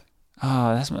that, yeah.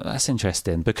 Oh, that's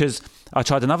interesting, because I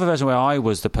tried another version where I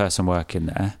was the person working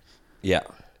there. Yeah.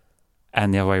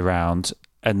 And the other way around,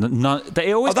 and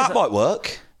that might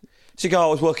work. So you go, I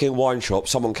was working in a wine shop,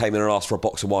 someone came in and asked for a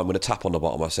box of wine with a tap on the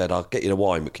bottom. I said, I'll get you the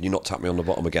wine, but can you not tap me on the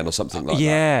bottom again or something like that?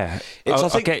 Yeah. I'll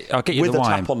get you with the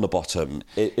wine. With a tap on the bottom,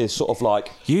 it's sort of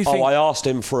like, I asked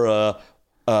him for a...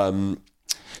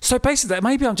 So basically,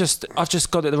 maybe I've just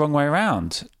got it the wrong way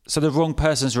around. So the wrong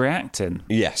person's reacting.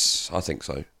 Yes, I think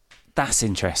so. That's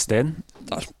interesting.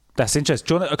 That's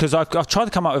interesting, because I've tried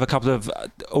to come up with a couple of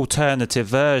alternative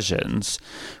versions,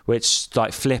 which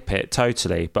like flip it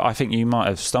totally. But I think you might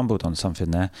have stumbled on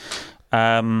something there.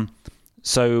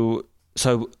 So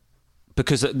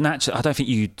because I don't think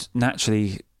you'd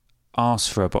naturally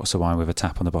ask for a box of wine with a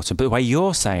tap on the bottom. But the way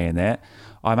you're saying it,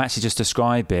 I'm actually just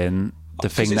describing the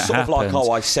thing that happened. It's sort of like,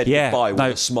 I said goodbye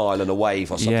with a smile and a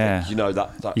wave or something. Yeah. You know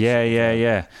that.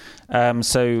 Yeah.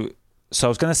 So I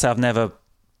was going to say I've never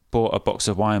bought a box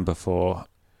of wine before,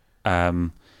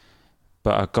 but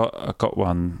I got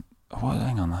one.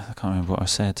 Hang on, I can't remember what I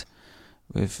said.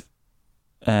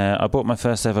 I bought my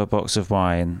first ever box of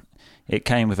wine. It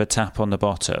came with a tap on the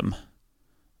bottom,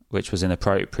 which was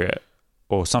inappropriate,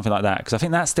 or something like that. Because I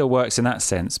think that still works in that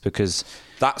sense. Because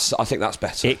I think that's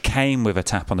better. It came with a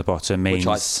tap on the bottom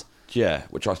means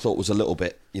which I thought was a little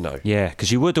bit, Yeah,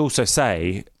 because you would also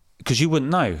say. Because you wouldn't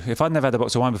know. If I'd never had a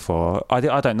box of wine before, I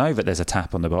don't know that there's a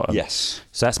tap on the bottom. Yes.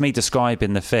 So that's me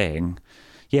describing the thing.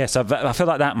 Yes, I feel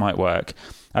like that might work.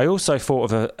 I also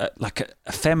thought of a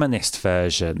feminist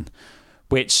version,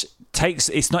 which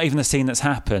it's not even a scene that's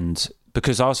happened,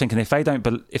 because I was thinking if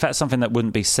that's something that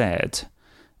wouldn't be said,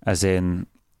 as in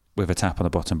with a tap on the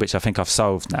bottom, which I think I've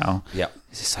solved now. Yeah.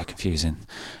 This is so confusing.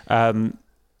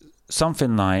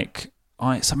 Something like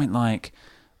my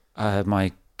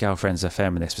girlfriend's a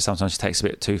feminist, but sometimes she takes it a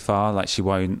bit too far. Like she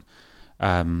won't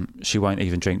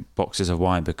even drink boxes of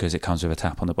wine because it comes with a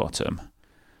tap on the bottom.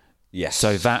 Yes.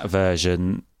 So that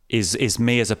version is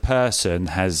me as a person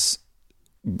has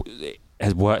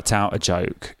worked out a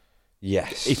joke.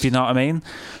 Yes. If you know what I mean,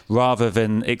 rather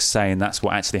than saying that's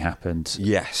what actually happened.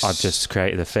 Yes. I've just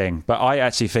created a thing, but I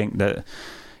actually think that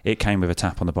it came with a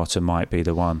tap on the bottom might be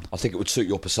the one. I think it would suit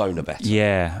your persona better.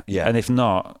 Yeah. And if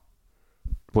not,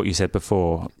 what you said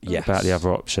before about the other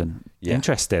option. Yeah.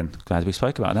 Interesting. Glad we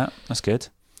spoke about that. That's good.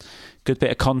 Good bit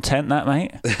of content, that,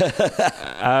 mate.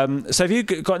 So have you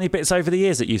got any bits over the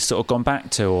years that you've sort of gone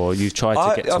back to, or you've tried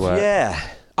to get to work? Yeah.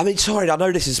 I mean, sorry, I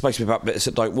know this is supposed to be about bits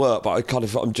that don't work, but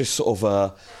I'm just sort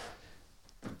of...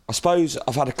 I suppose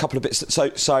I've had a couple of bits.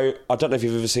 So I don't know if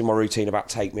you've ever seen my routine about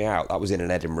Take Me Out. That was in an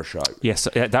Edinburgh show. Yes,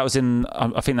 that was in.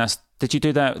 I think that's. Did you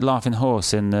do that Laughing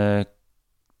Horse in the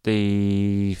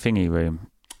thingy room?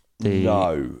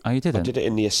 No. Oh, you didn't? I did it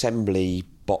in the Assembly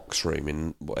box room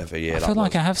in whatever year. I feel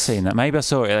like I have seen that. Maybe I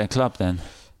saw it at a club then.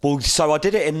 Well, so I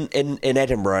did it in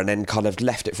Edinburgh and then kind of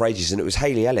left it for ages. And it was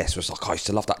Hayley Ellis was like, I used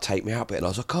to love that Take Me Out bit. And I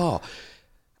was like,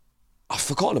 I've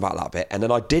forgotten about that bit. And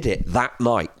then I did it that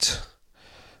night.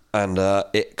 And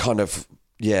it kind of,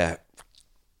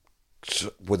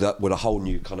 with a whole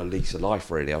new kind of lease of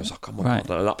life, really. I was like, oh my God.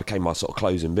 And that became my sort of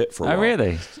closing bit for a while. Oh,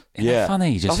 really? Yeah.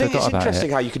 Funny, you just forgot about it. I think it's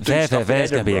interesting how you can do stuff in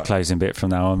There's going to be a Edinburgh. closing bit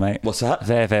from now on, mate. What's that?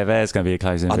 There's going to be a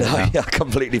closing bit now. I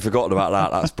completely forgotten about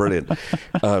that. That's brilliant.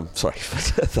 Sorry.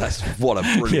 That's what a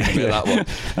brilliant bit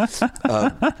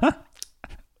that one.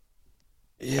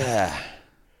 Yeah.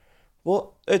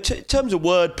 Well, in terms of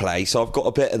wordplay, so I've got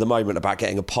a bit at the moment about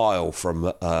getting a pile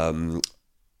from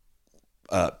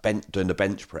doing the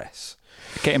bench press.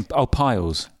 Getting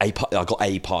piles. I got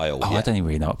a pile. Oh, I don't even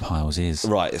really know what piles is.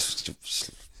 Right, it's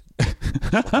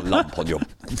like a lump on your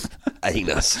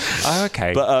anus. Oh,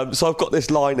 okay. But so I've got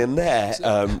this line in there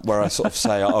where I sort of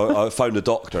say, I phone the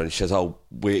doctor and she says, your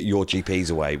GP's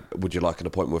away. Would you like an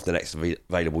appointment with the next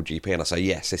available GP? And I say,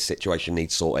 yes, this situation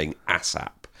needs sorting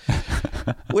ASAP.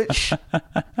 Which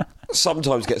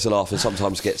sometimes gets a laugh and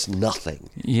sometimes gets nothing.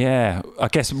 Yeah, I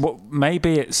guess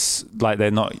maybe it's like they're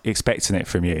not expecting it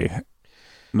from you.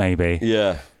 Maybe.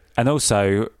 Yeah. And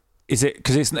also, is it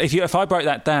because if I broke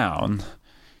that down,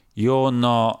 you're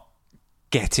not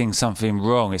getting something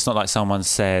wrong. It's not like someone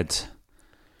said.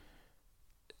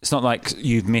 It's not like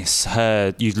you've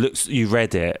misheard. You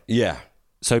read it. Yeah.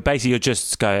 So basically, you're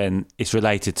just going. It's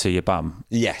related to your bum.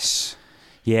 Yes.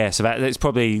 Yeah. So it's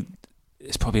probably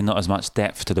not as much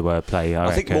depth to the wordplay.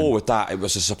 I think reckon. more with that, it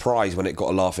was a surprise when it got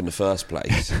a laugh in the first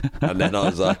place, and then I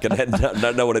was like, and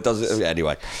then no one does it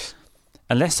anyway.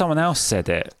 Unless someone else said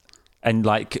it, and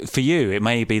like for you, it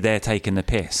may be they're taking the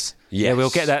piss. Yes. Yeah, we'll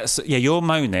get that. Yeah, you're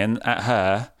moaning at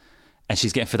her, and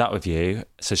she's getting fed up with you,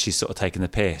 so she's sort of taking the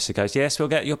piss. She goes, "Yes, we'll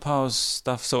get your pal's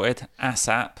stuff sorted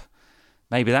ASAP."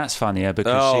 Maybe that's funnier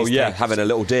because having a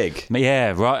little dig.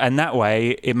 Yeah, right. And that way,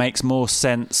 it makes more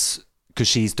sense because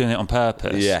she's doing it on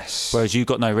purpose. Yes. Whereas you've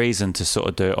got no reason to sort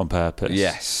of do it on purpose.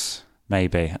 Yes.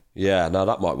 Maybe. Yeah. No,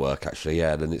 that might work actually.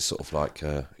 Yeah. Then it's sort of like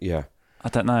I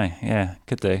don't know. Yeah,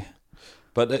 could do.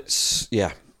 But it's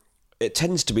it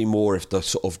tends to be more if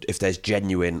there's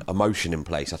genuine emotion in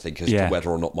place. I think as to whether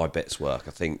or not my bits work.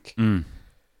 I think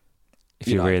if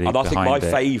you're really and I think my behind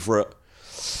it. favourite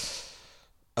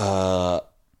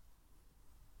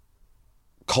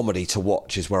comedy to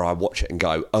watch is where I watch it and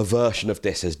go, a version of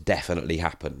this has definitely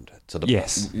happened to the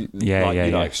yes,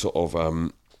 sort of.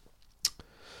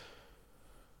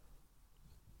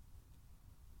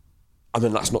 I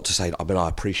mean, that's not to say that. I mean, I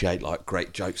appreciate like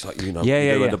great jokes, like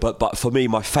But for me,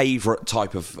 my favourite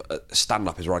type of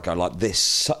stand-up is where I go like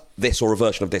this or a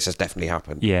version of this has definitely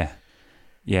happened. Yeah.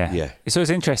 So it's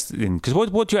interesting because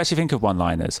what do you actually think of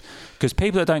one-liners? Because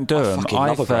people that don't do them, I fucking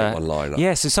love a great one-liner.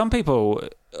 Yeah. So some people,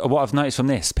 what I've noticed from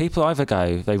this, people either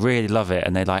go they really love it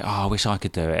and they're like, oh, I wish I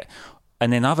could do it,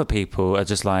 and then other people are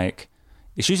just like,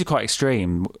 it's usually quite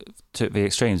extreme. To the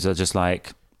extremes, they're just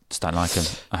like. Just don't like them.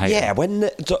 I hate them.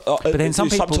 But then some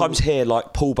people sometimes hear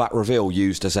like pullback reveal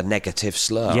used as a negative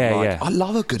slur. I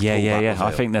love a good pullback reveal.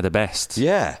 I think they're the best.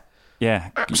 Yeah,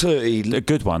 absolutely. A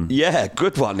good one. Yeah,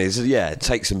 good one is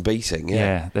take some beating.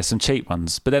 Yeah, there's some cheap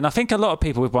ones, but then I think a lot of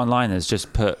people with one-liners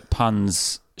just put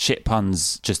shit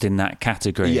puns, just in that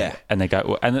category. Yeah, and they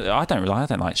go, and I don't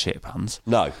like shit puns.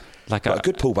 No. Like a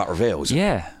good pullback reveals.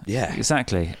 Yeah,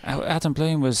 exactly. Adam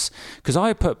Bloom was because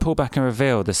I put pullback and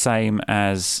reveal the same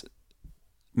as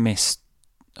Miss.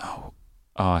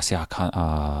 I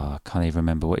can't even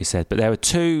remember what he said. But there were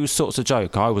two sorts of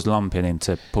joke I was lumping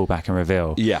into pullback and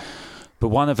reveal. Yeah, but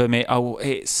one of them,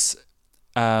 it's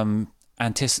not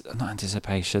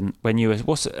anticipation. When you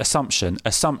what's it? Assumption,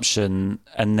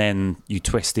 and then you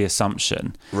twist the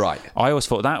assumption. Right. I always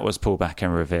thought that was pullback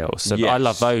and reveal. So yes. I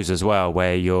love those as well,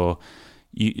 where you,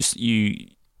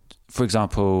 for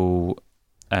example,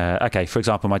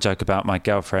 my joke about my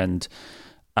girlfriend.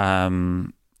 I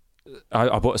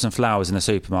bought some flowers in the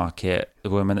supermarket.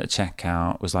 The woman at the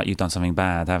checkout was like, "You've done something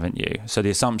bad, haven't you?" So the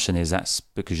assumption is that's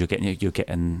because you're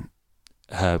getting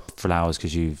her flowers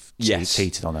because you've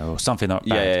cheated on her or something like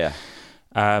that.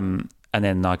 Yeah. And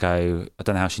then I go, I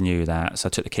don't know how she knew that, so I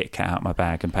took the Kit Kat out of my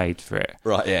bag and paid for it.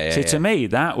 Right. Yeah. So to me,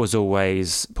 that was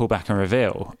always pull back and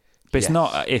reveal. But it's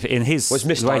not if in his. Well, it's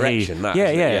misdirection.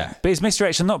 Yeah. But it's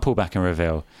misdirection, not pull back and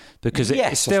reveal, because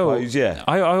it's still. I suppose, yeah.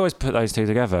 I always put those two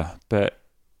together, but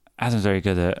Adam's very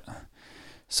good at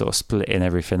sort of splitting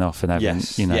everything off and having,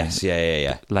 Yes, you know, yes,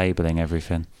 yeah. labelling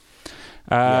everything.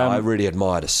 Yeah, I really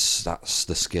admire that's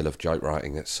the skill of joke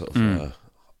writing. It's sort of, and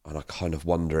I kind of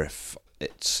wonder if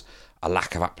it's a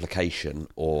lack of application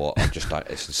or I just don't.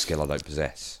 It's a skill I don't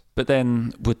possess. But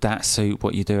then, would that suit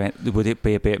what you do? Would it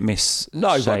be a bit No,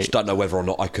 I just don't know whether or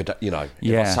not I could. You know,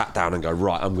 if I sat down and go,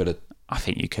 right, I'm gonna. I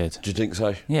think you could. Do you think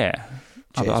so? Yeah.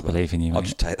 Cheers, I believe in you. I'll mate.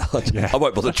 just take that. I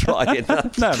won't bother trying.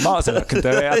 No, Mark said I can do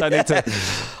it. I don't need to.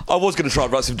 I was going to try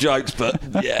and write some jokes, but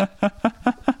yeah.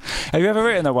 Have you ever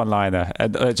written a one-liner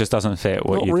and it just doesn't fit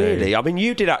what Not you really. do? I mean,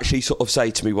 you did actually sort of say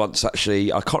to me once,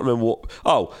 actually, I can't remember what...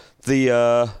 Oh,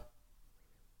 the...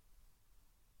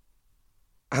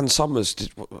 Ann Summers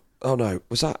did... Oh, no.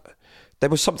 Was that... There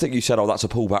was something you said, oh, that's a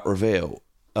pullback reveal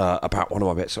about one of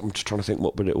my bits. I'm just trying to think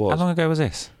what bit it was. How long ago was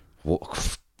this?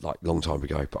 What, like, long time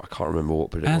ago, but I can't remember what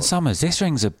bit it Ann was. Summers, this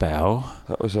rings a bell.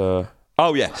 That was a...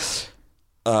 Oh, yeah.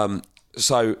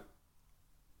 So...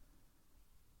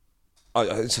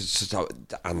 So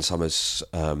Ann Summers,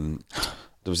 there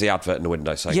was the advert in the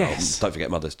window saying, Yes. don't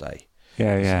forget Mother's Day.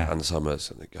 Yeah. Ann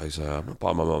Summers, and it goes, I'm not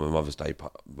buying my mum a Mother's Day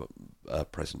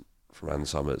present from Ann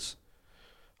Summers.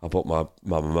 I bought my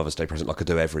mum a Mother's Day present like I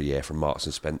do every year from Marks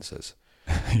and Spencer's.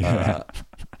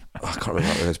 I can't remember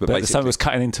what it was, but basically, someone was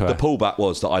cutting into her. the pullback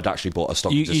was that I'd actually bought a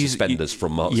stock of suspenders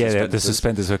from Marks and Yeah, Spencer's. the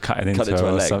suspenders were cutting into into her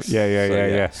or legs. something.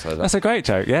 Yeah. So That's a great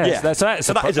joke. Yeah, Yeah. That is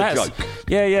a joke.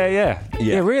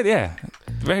 Yeah. Really. Yeah,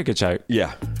 very good joke.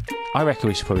 Yeah. I reckon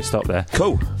we should probably stop there.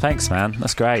 Cool. Thanks, man.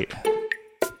 That's great.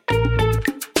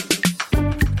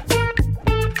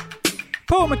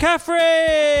 Paul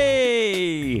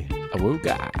McCaffrey.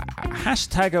 Awooga.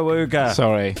 Hashtag awooga.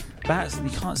 Sorry. You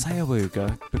can't say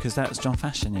awooga because that's John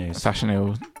Fashion News. Fashion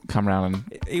will come round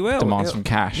and He will. demand some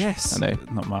cash. Yes. I know.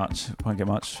 Not much. Won't get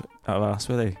much out of us,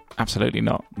 will he? Absolutely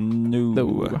not.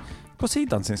 No. What's he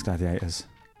done since Gladiators?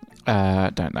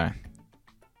 Don't know.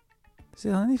 Has he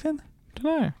done anything?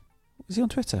 Don't know. Is he on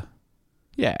Twitter?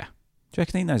 Yeah. Do you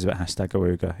reckon he knows about hashtag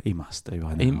awooga? He must do.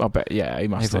 I know. I bet. Yeah, he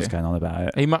must Everyone's do. going on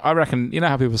about it. I reckon. You know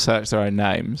how people search their own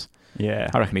names. Yeah.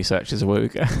 I reckon he searches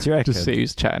Awooga. Do you reckon? Just see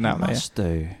who's chatting out He there. must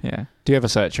do. Yeah. Do you ever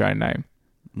search your own name?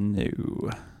 No.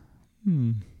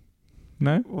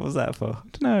 No. What was that for? I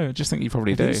don't know. I just think you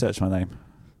probably You do. search my name.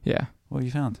 Yeah. What have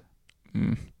you found?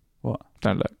 What?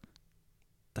 Don't look.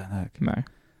 Don't look. No.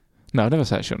 No, I've never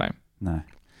searched your name. No.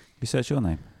 You search your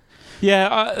name.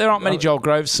 Yeah, there aren't many Joel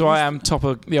Groves, so I am top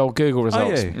of the old Google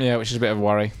results. you? Yeah, which is a bit of a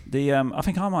worry. I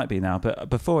think I might be now, but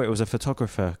before it was a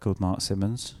photographer called Mark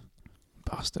Simmons.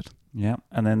 Bastard. Yeah,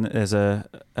 and then there's a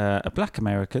black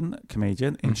American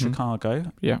comedian in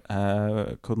Chicago. Yeah.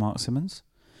 Called Mark Simmons.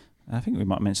 I think we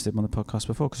might have mentioned him on the podcast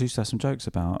before because he used to have some jokes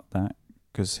about that.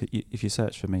 Because if you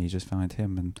search for me, you just find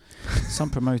him, and some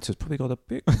promoters probably got a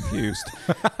bit confused.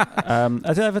 I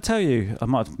did ever tell you? I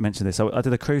might have mentioned this. I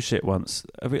did a cruise ship once.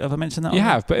 Have I mentioned that? You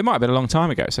have, but it might have been a long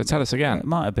time ago. So tell us again. It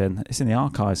might have been. It's in the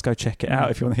archives. Go check it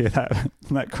out if you want to hear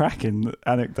that cracking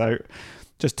anecdote.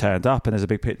 Just turned up, and there's a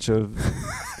big picture of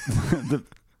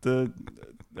the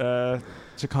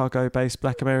Chicago-based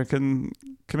black American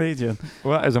comedian.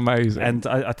 Well, that is amazing. And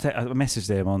I messaged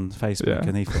him on Facebook,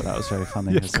 and he thought that was very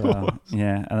funny as well.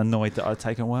 Yeah, and annoyed that I'd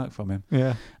taken work from him.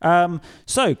 Yeah.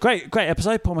 So great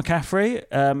episode, Paul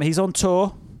McCaffrey. He's on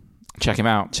tour. Check him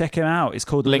out. Check him out. It's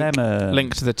called Lemon.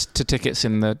 Link to the tickets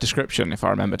in the description if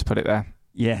I remember to put it there.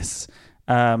 Yes.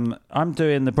 I'm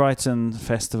doing the Brighton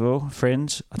Festival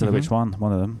Fringe. I don't know which one.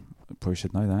 One of them. I probably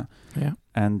should know that. Yeah.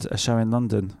 And a show in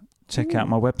London. Check out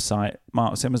my website,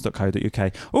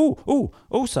 marksimmons.co.uk.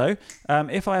 Also,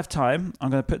 if I have time, I'm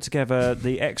going to put together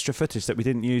the extra footage that we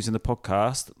didn't use in the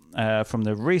podcast from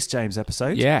the Reece James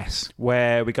episode. Yes.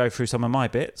 Where we go through some of my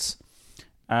bits.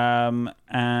 And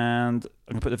I'm going to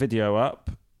put the video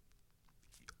up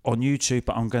on YouTube,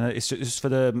 but it's just for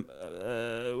the,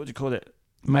 what do you call it?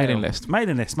 Mailing list. My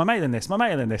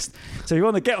mailing list. So you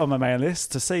want to get on my mailing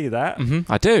list to see that.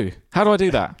 I do. How do I do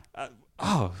that?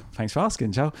 Thanks for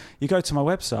asking, Joe. You go to my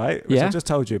website, which I just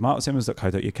told you,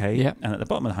 marksimmons.co.uk, and at the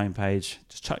bottom of the homepage,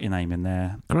 just chuck your name in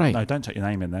there. Great. No, don't chuck your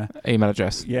name in there. Email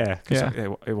address. Yeah, because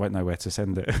it won't know where to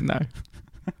send it. No.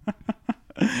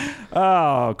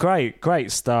 Oh,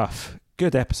 great stuff.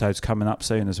 Good episodes coming up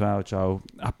soon as well, Joel.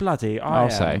 I'm bloody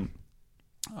loving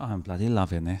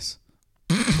this.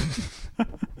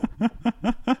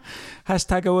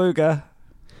 Hashtag awooga.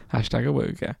 Hashtag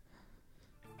Awooga.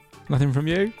 Nothing from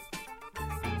you?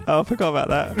 Oh, I forgot about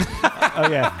that. Oh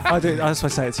yeah, I do. I was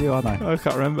supposed to say it to you, aren't I? I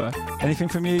can't remember. Anything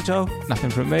from you, Joel? Nothing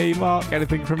from me, Mark.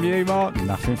 Anything from you, Mark?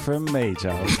 Nothing from me,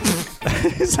 Joel.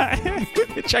 Is that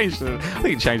it? It changed. I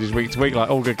think it changes week to week, like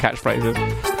all good catchphrases.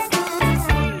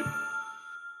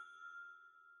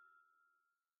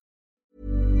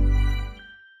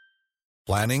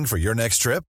 Planning for your next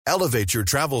trip? Elevate your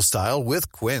travel style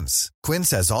with Quince.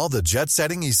 Quince has all the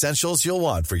jet-setting essentials you'll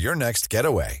want for your next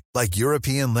getaway, like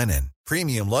European linen,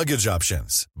 premium luggage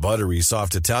options, buttery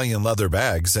soft Italian leather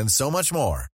bags, and so much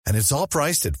more. And it's all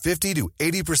priced at 50 to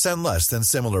 80% less than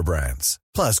similar brands.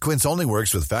 Plus, Quince only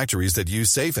works with factories that use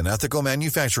safe and ethical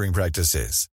manufacturing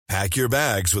practices. Pack your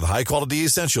bags with high-quality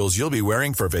essentials you'll be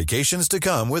wearing for vacations to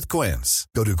come with Quince.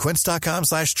 Go to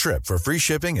quince.com/trip for free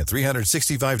shipping and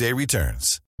 365-day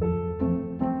returns.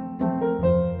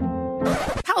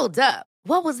 Hold up.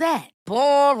 What was that?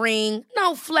 Boring.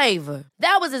 No flavor.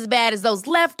 That was as bad as those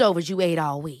leftovers you ate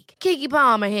all week. Keke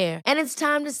Palmer here, and it's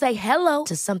time to say hello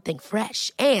to something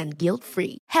fresh and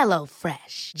guilt-free. Hello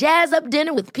Fresh. Jazz up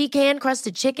dinner with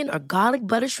pecan-crusted chicken or garlic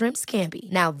butter shrimp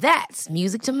scampi. Now that's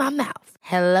music to my mouth.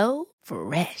 Hello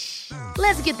Fresh.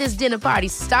 Let's get this dinner party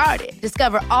started.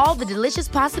 Discover all the delicious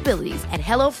possibilities at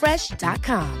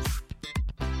hellofresh.com.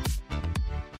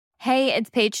 Hey, it's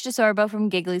Paige DeSorbo from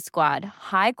Giggly Squad.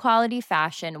 High quality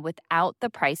fashion without the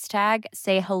price tag.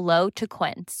 Say hello to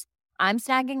Quince. I'm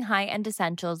snagging high-end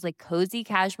essentials like cozy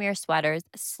cashmere sweaters,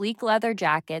 sleek leather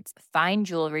jackets, fine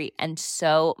jewelry, and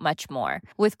so much more.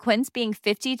 With Quince being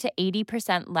 50 to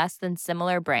 80% less than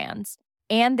similar brands.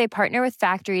 And they partner with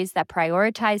factories that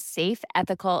prioritize safe,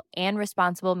 ethical, and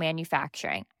responsible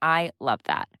manufacturing. I love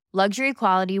that. Luxury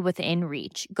quality within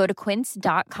reach. Go to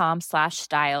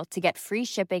quince.com/style to get free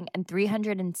shipping and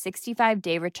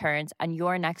 365-day returns on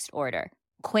your next order.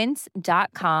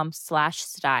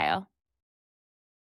 Quince.com/style.